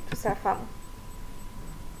سابمیت تو صفحمون.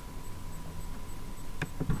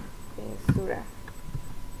 به این صورت.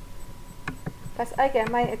 پس اگر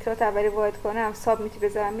من اطلاعات اولیه وارد کنم، سابمیت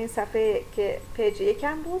بذارم این صفحه که پیج 1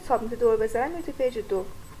 بود، سابمیت 2 رو بذارم میره تو پیج 2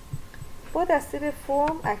 با دسته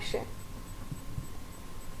فرم اکشن.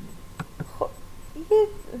 خب یه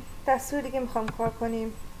دستور دیگه میخوام کار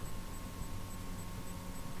کنیم.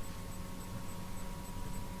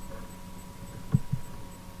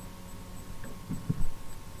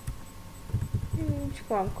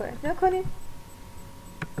 چیکار میکنه؟ نکنیم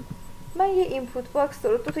من یه اینپوت باکس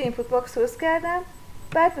دو تا اینپوت باکس درست کردم،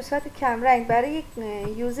 بعد به صورت کمرنگ برای یک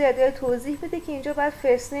یوزر داره توضیح بده که اینجا باید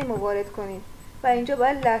فرست نیم رو وارد کنیم و اینجا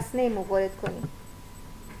باید لاست نیم رو وارد کنیم.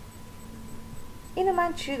 اینو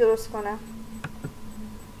من چی درست کنم؟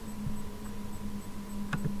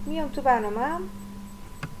 میام تو برنامه‌ام،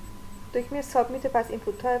 دکمه سابمیت، پس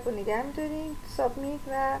اینپوت تایپ رو نگه می‌داریم، سابمیت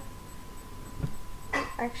و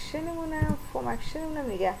اکشنمونم، فرم اکشنمونم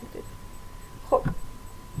نگه می‌داریم. خب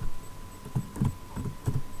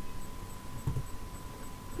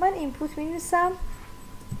من اینپوت می‌نویسم،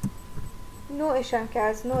 نوعشم که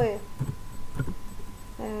از نوع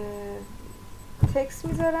تکست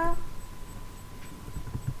میذارم،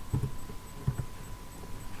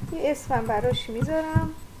 یه اسمم براش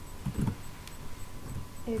میذارم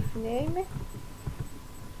name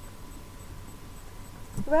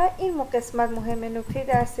و این قسمت مهمه. نکته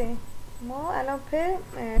درسی ما الان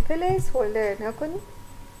پلیس هولدر نکنیم.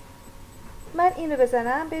 من این رو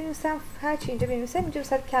بزنم بنویسم، هرچی اینجا بنویسم اینجا به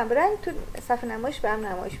صورت کمرنگ تو صفحه نمایش به هم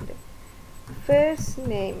نمایش میده. فرست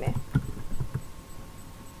نیم.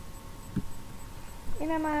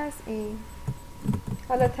 اینم از این.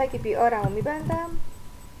 حالا تگ بی آرم رو میبندم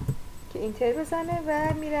که اینتر بزنه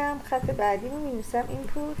و میرم خط بعدی رو مینویسم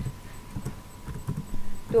اینپوت،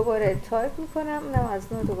 دوباره تایپ میکنم، اونم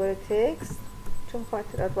از نوع دوباره تکست چون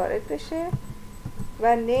خاطرات وارد بشه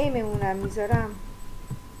و نیممونم میذارم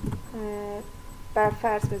بر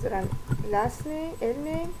فرض میذارم لاست نیم ال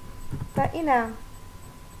نیم و اینم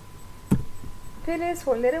پلیس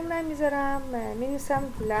هولدرمونم میذارم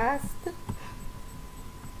مینویسم لاست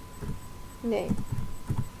نیم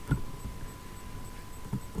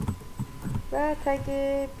و تگ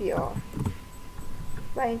بیار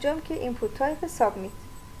و اینجام که اینپوت تایپ سابمیت.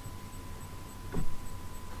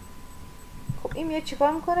 خب این میاد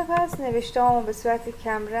چیکار میکنه؟ پس نوشته هامو به صورت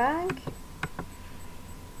کمرنگ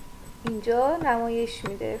اینجا نمایش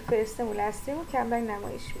میده، فرستمون لاستیمو کمرنگ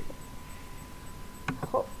نمایش میده.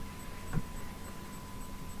 خب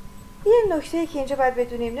یه نکته که اینجا باید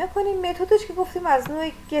بدونیم، نکنیم متدش که گفتیم از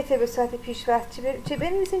نوع گت به صورت پیشرفته چه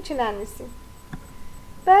بنویسیم چه ننویسیم.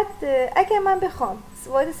 بعد اگر من بخوام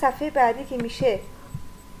وارد صفحه بعدی که میشه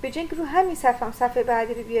به جای اینکه رو همین صفحه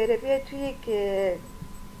بعدی رو بیاره توی یک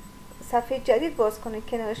صفحه جدید باز کنه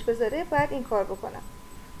کنارش بذاره، باید این کار بکنم.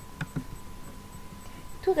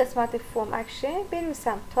 تو قسمت فرم اکشن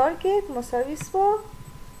بنویسم تارگت مساوی با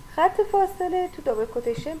خط فاصله تو دابل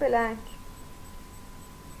کوتیشن بلنک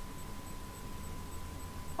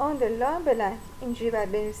آندرلاین بلنک، اینجوری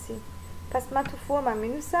باید بنویسیم. پس من تو فرمم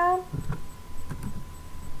مینویسم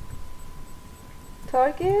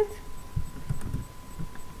تارگت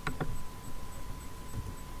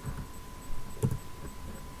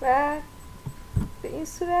و به این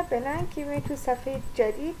صورت بلنک که میاد تو صفحه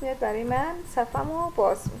جدید میاد برای من صفحه‌مو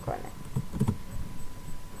باز میکنه.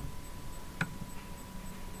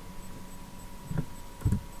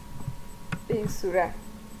 به این صورت.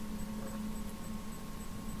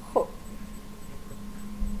 خب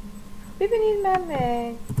ببینید من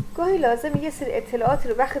گاهی لازم یه سری اطلاعاتی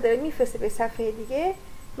رو وقتی داره میفرسته به صفحه دیگه،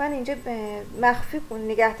 من اینجا مخفی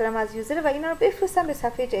نگه دارم از یوزر و اینا رو بفرستم به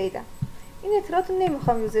صفحه جدیدم. این اطلاعات رو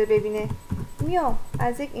نمیخوام یوزر ببینه، میام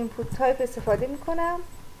از یک اینپوت تایپ استفاده میکنم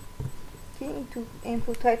که این تو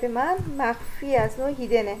اینپوت تایپ من مخفی از نوع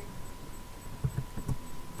هیدنه،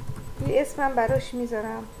 یه اسمم براش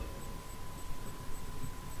میذارم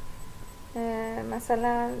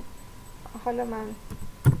مثلا حالا من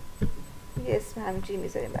یه اسم همینجوری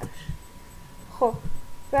میذاریم براش. خب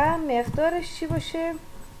و مقدارش چی باشه؟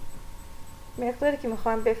 مقداری که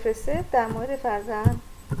میخوام بفرسته در مورد فرضاً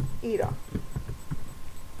ایران.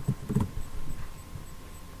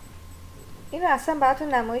 اینو اصلا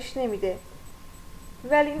براتون نمایش نمیده،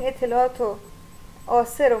 ولی این اطلاعاتو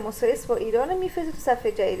آسر و مسایس با ایران رو میفرسته تو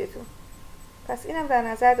صفحه جدیدتون. پس اینم در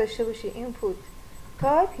نظر داشته باشی. اینپوت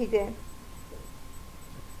تایپ هیدن.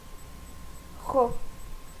 خب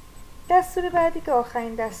دستور بعدی که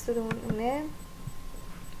آخرین دستورمونه،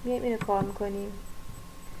 میایم اینو کار میکنیم.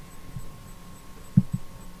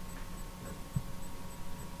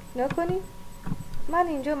 نکنیم من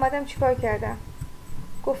اینجا اومدم چیکار کردم؟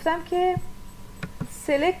 گفتم که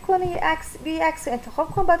سلکت کنه یه عکس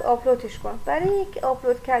انتخاب کن، بعد آپلودش کن. برای یک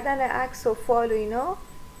آپلود کردن عکس و فایل و اینا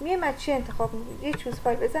میایم از چی انتخاب میکنیم؟ یه چوز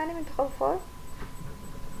فایل بزنیم، انتخاب فایل.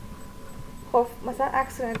 خب مثلا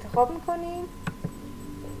عکس رو انتخاب میکنیم،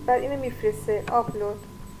 بعد اینو میفرسته آپلود.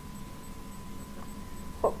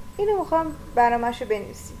 خب اینو میخوام برنامه‌شو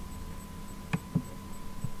بنویسیم.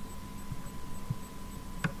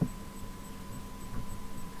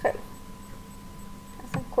 خیلی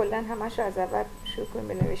اصلا کلا همشو از اول شروع کنیم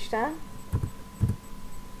به نوشتن.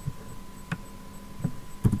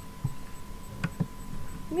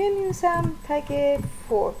 می‌نویسم تگ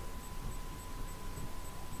فور.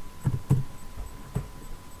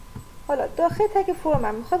 حالا داخل تگ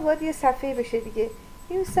فرمم میخواد وارد یه صفحه بشه دیگه،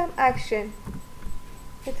 می‌نویسم اکشن،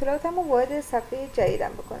 اطلاعاتمو وارد صفحه جدیدم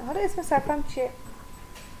بکنه. حالا اسم صفحم چیه؟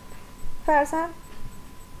 فرضاً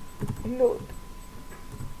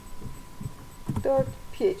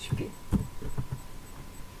load.php.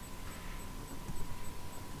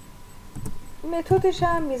 متدش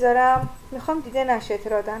هم میذارم، میخوام دیده نشه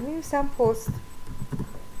اطلاعاتم، می‌نویسم پست.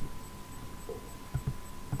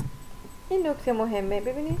 این نکته مهمه،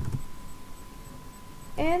 ببینید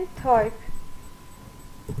end type.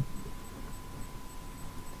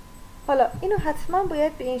 حالا اینو حتما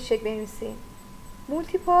باید به این شکل بنویسیم.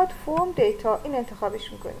 مولتی پارت فرم دیتا، این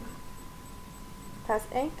انتخابش میکنیم. پس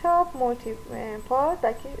end type مولتی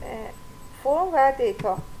پارت فرم و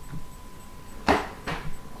دیتا.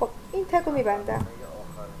 خب این تگ رو میبندم.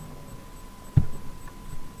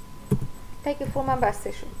 تگ فرم هم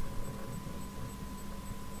بسته شد.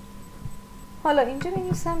 حالا اینجا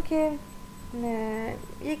می‌نویسم که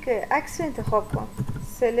یک عکس رو انتخاب کن،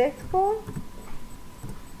 سلکت کن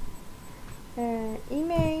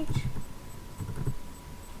ایمیج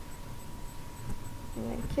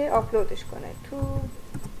که آپلودش کنه، تو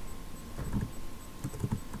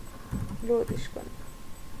لودش کنه.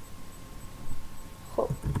 خب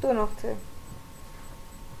دو نقطه.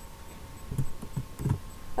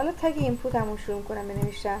 حالا تگ اینپوت همون شروع کنم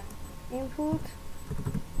بنویسم اینپوت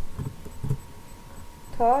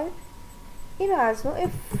تایپ. اینو از نوع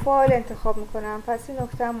فایل انتخاب میکنم، پس این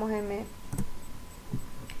نکته هم مهمه.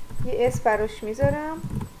 یه اسم براش میذارم،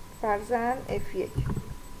 فرضاً F1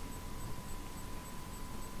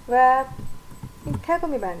 و این تگ رو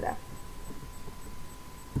میبندم.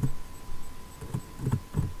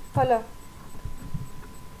 حالا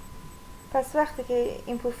پس وقتی که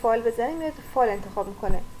اینپوت فایل بزنیم میاد فایل انتخاب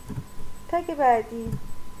میکنه. تگ بعدی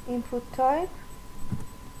اینپوت تایپ.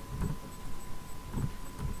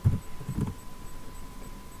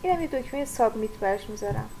 اینم یه دکمه سابمیت براش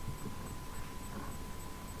میذارم،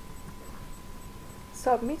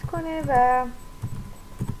 سابمیت کنه و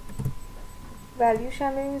ولیوش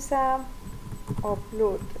هم بنویسم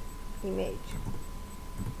آپلود ایمیج.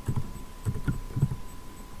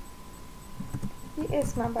 یه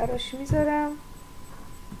اسمم براش میذارم،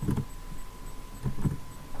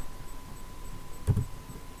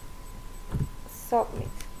 سابمیت.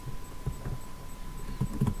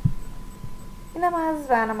 اینم از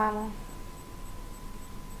برنامه‌مون.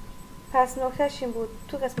 پس نکتهش این بود،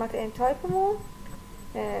 تو قسمت end تایپمون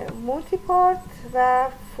مولتی پارت و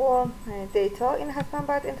فرم دیتا این حتما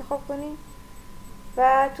باید انتخاب کنیم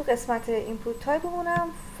و تو قسمت اینپوت تایپمون هم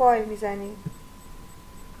فایل میزنیم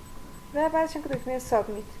و بعدش هم که دکمه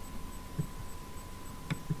سابمیت.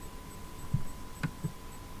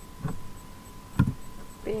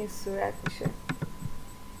 به این صورت میشه.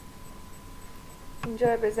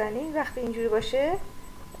 اینجا بزنید. وقتی اینجوری باشه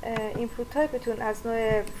اینپوت تایپتون از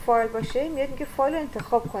نوع فایل باشه، میاد میگه فایل رو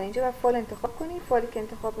انتخاب کنید. اینجا باید فایل انتخاب کنید. فایلی که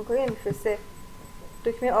انتخاب میکنید میفرسته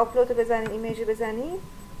دکمه آپلود رو بزنید، ایمیج رو بزنید،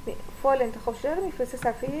 فایل انتخاب شده رو میفرسته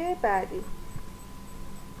صفحه بعدی.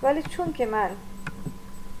 ولی چون که من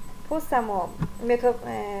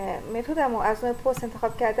متدمو از نوع پست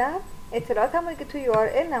انتخاب کردم، اطلاعاتمو که تو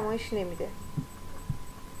URL نمایش نمیده.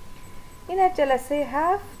 این از جلسه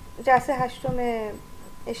 7 جلسه هشتم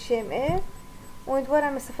html.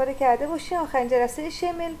 امیدوارم استفاده کرده باشین. آخرین جلسه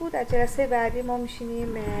html بود. از جلسه بعدی ما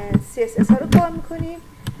میشینیم css ها رو کار میکنیم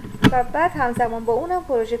و بعد همزمان با اونم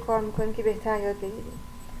پروژه کار میکنیم که بهتر یاد بگیریم.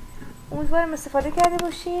 امیدوارم استفاده کرده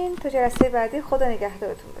باشین. تا جلسه بعدی، خدا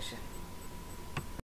نگهدارتون باشه.